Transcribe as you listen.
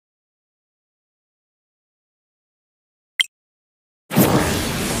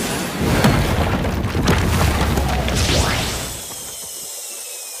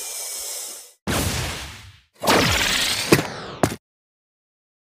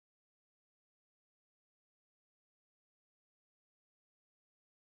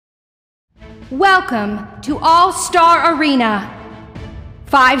Welcome to All-Star Arena.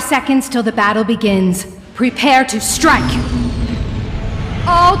 5 seconds till the battle begins. Prepare to strike.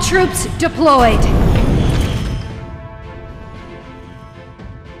 All troops deployed.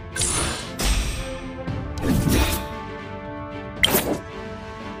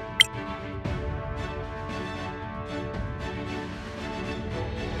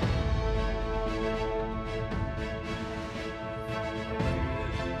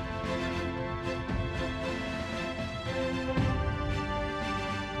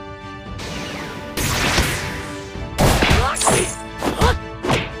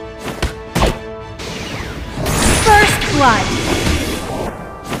 Blood.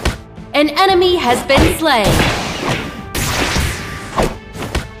 An enemy has been slain.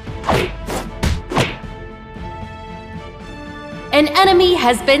 An enemy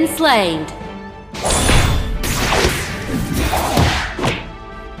has been slain.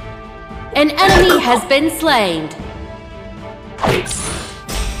 An enemy has been slain.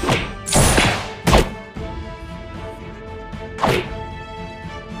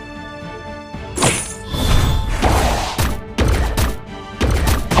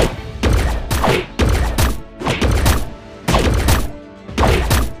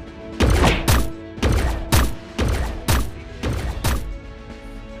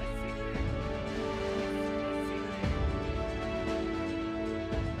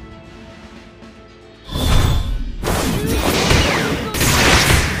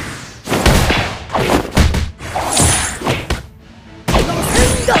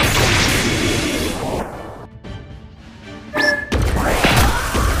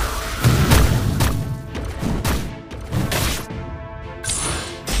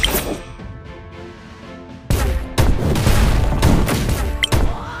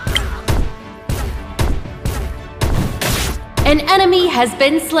 An enemy has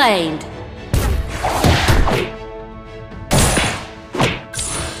been slain.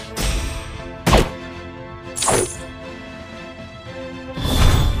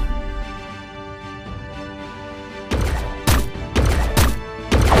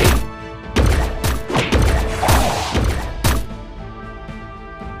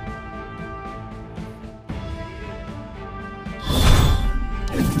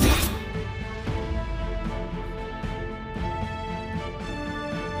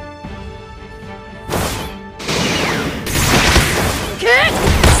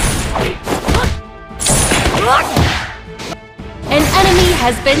 An enemy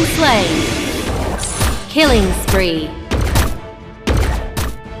has been slain. Killing spree.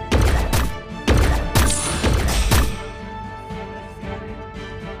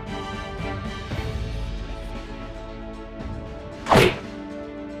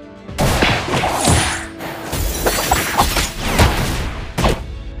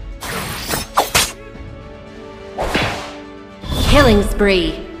 Killing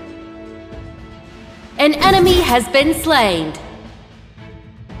spree. An enemy has been slain.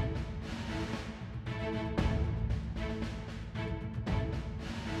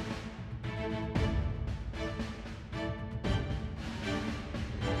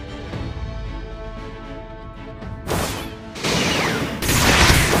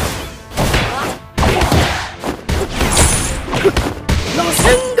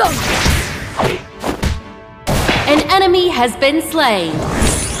 An enemy has been slain.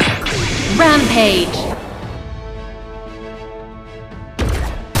 Rampage.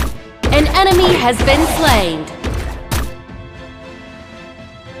 An enemy has been slain.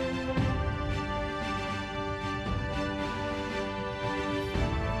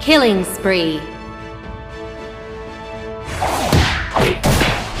 Killing spree.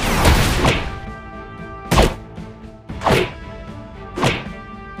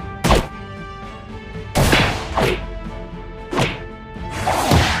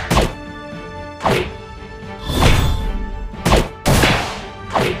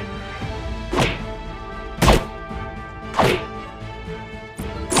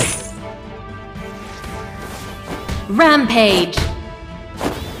 Rampage.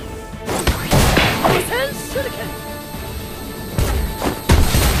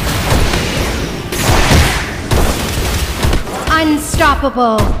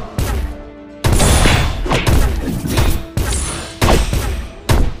 Unstoppable.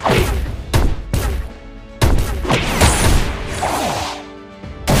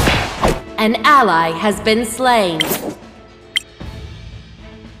 An ally has been slain.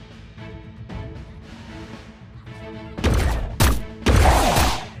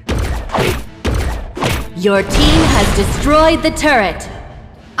 Your team has destroyed the turret.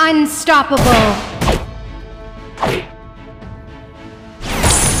 Unstoppable.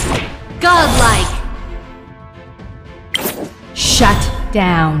 Godlike.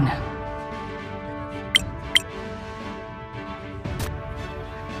 down.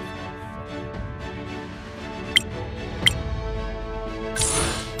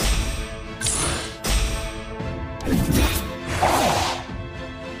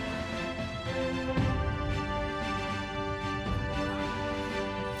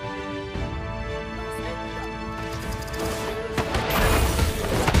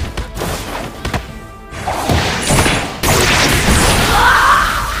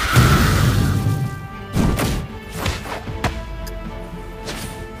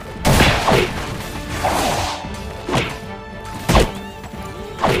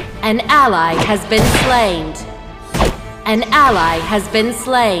 An ally has been slain. An ally has been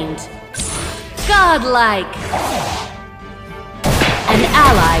slain. Godlike! An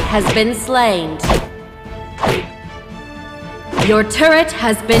ally has been slain. Your turret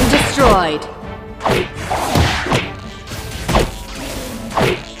has been destroyed.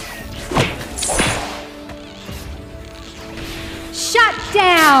 Shut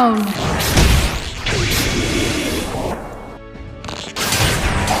down!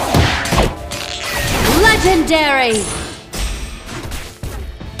 Legendary!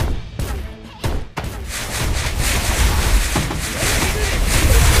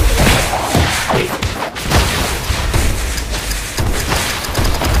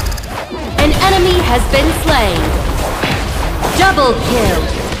 An enemy has been slain. Double kill.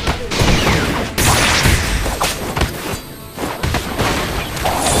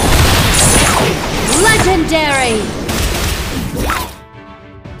 Legendary!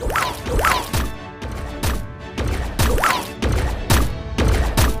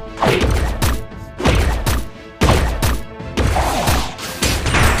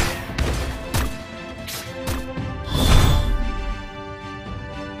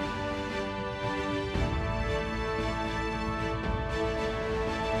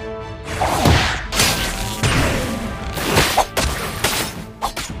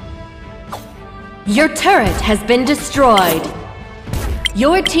 Your turret has been destroyed.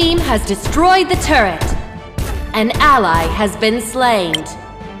 Your team has destroyed the turret. An ally has been slain.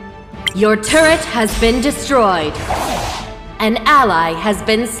 Your turret has been destroyed. An ally has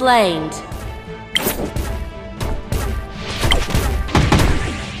been slain.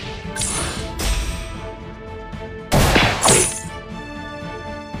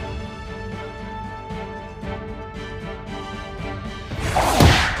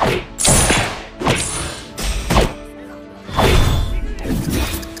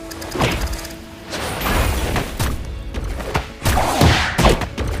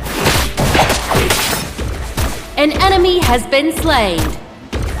 An enemy has been slain.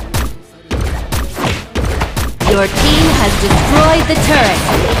 Your team has destroyed the turret.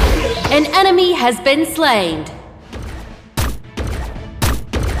 An enemy has been slain.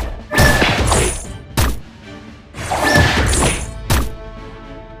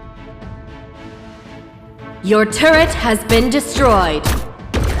 Your turret has been destroyed.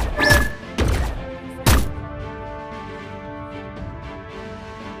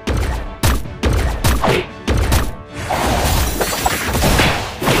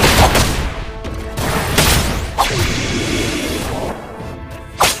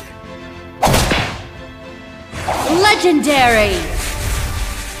 Legendary!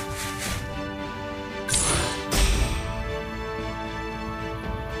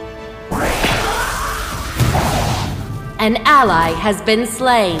 An ally has been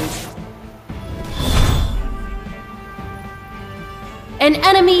slain. An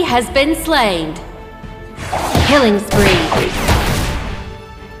enemy has been slain. Killing spree.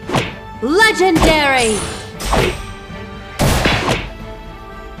 Legendary!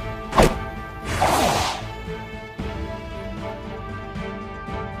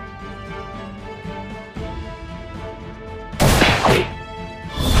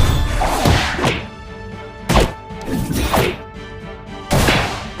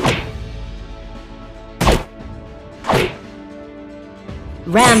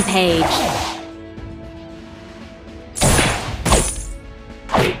 Rampage.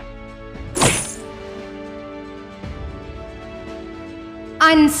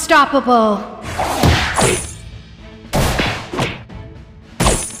 Unstoppable.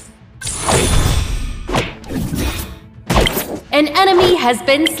 An enemy has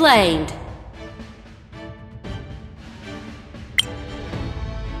been slain.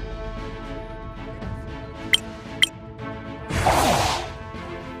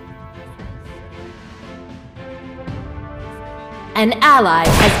 An ally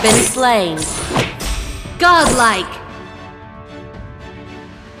has been slain. Godlike!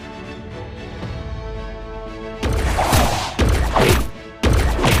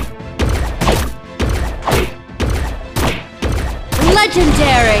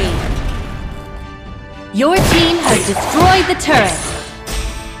 Legendary! Your team has destroyed the turret.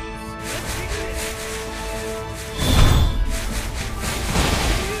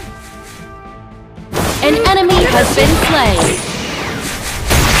 An enemy has been slain.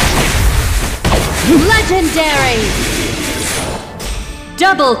 Legendary!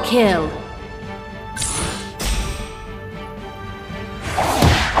 Double kill.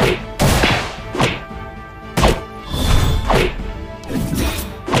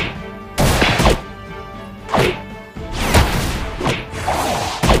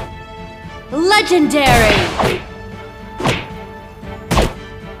 Legendary!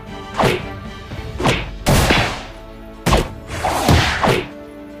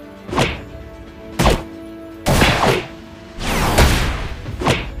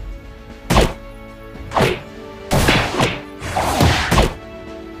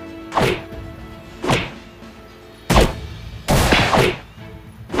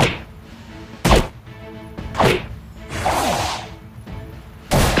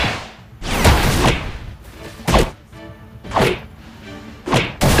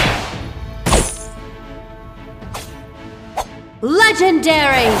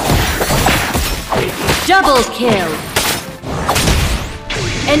 Legendary! Double kill!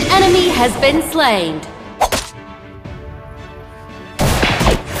 An enemy has been slain.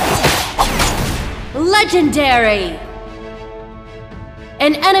 Legendary!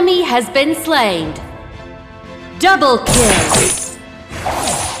 An enemy has been slain. Double kill!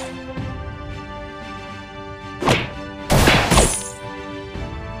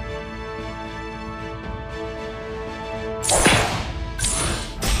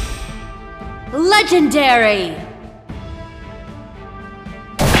 Legendary!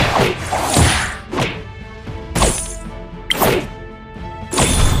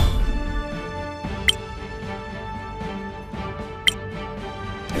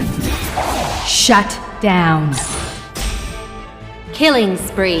 Shut down. Killing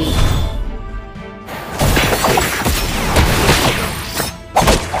spree.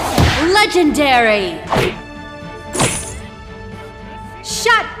 Legendary!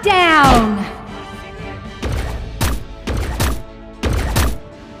 Shut down.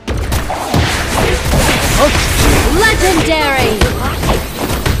 Legendary!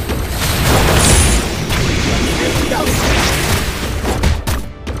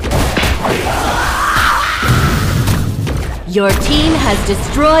 Your team has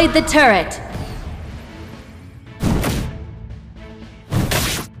destroyed the turret.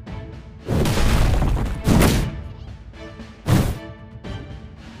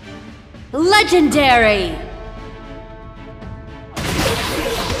 Legendary!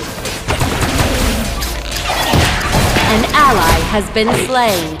 An ally has been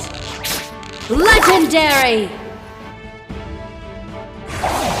slain. Legendary!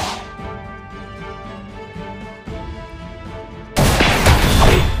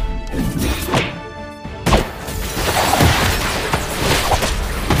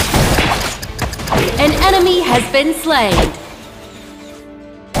 An enemy has been slain.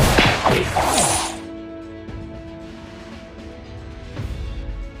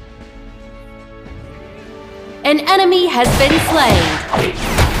 An enemy has been slain.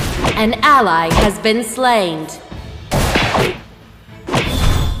 An ally has been slain.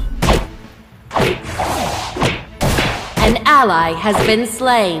 An ally has been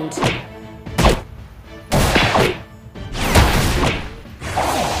slain.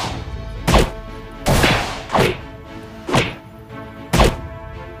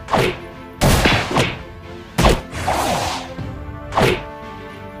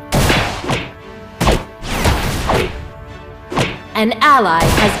 An ally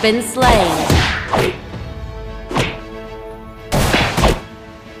has been slain.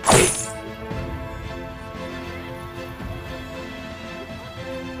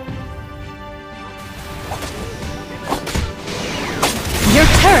 Your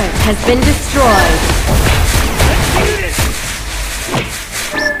turret has been destroyed.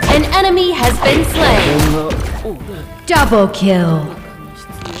 An enemy has been slain. Double kill.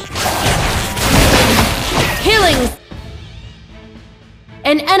 Killing.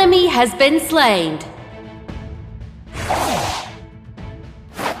 An enemy has been slain.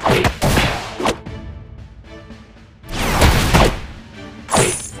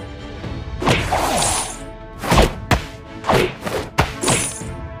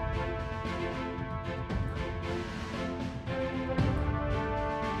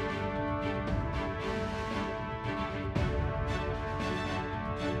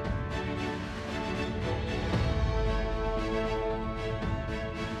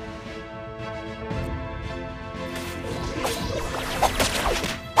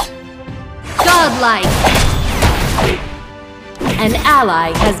 Godlike! An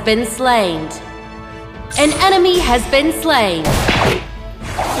ally has been slain. An enemy has been slain.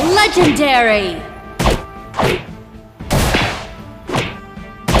 Legendary!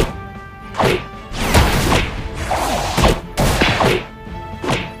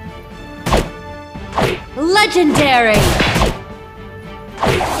 Legendary!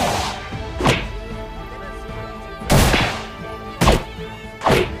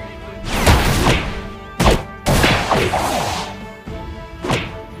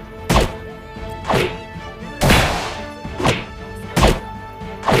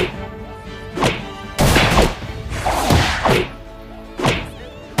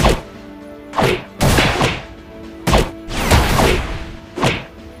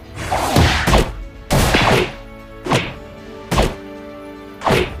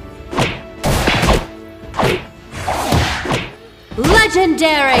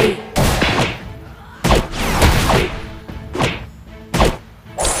 Legendary!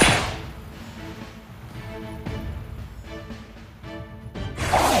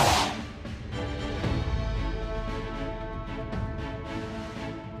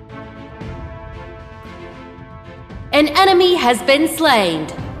 An enemy has been slain.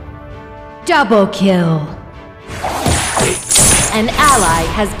 Double kill. An ally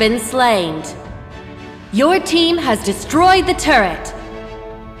has been slain. Your team has destroyed the turret.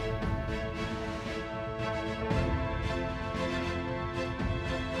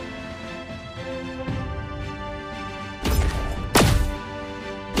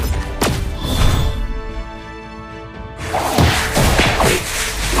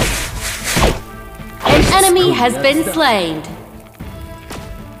 An enemy has been slain.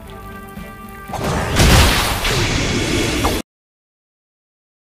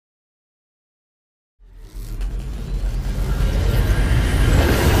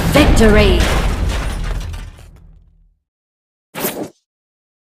 Victory!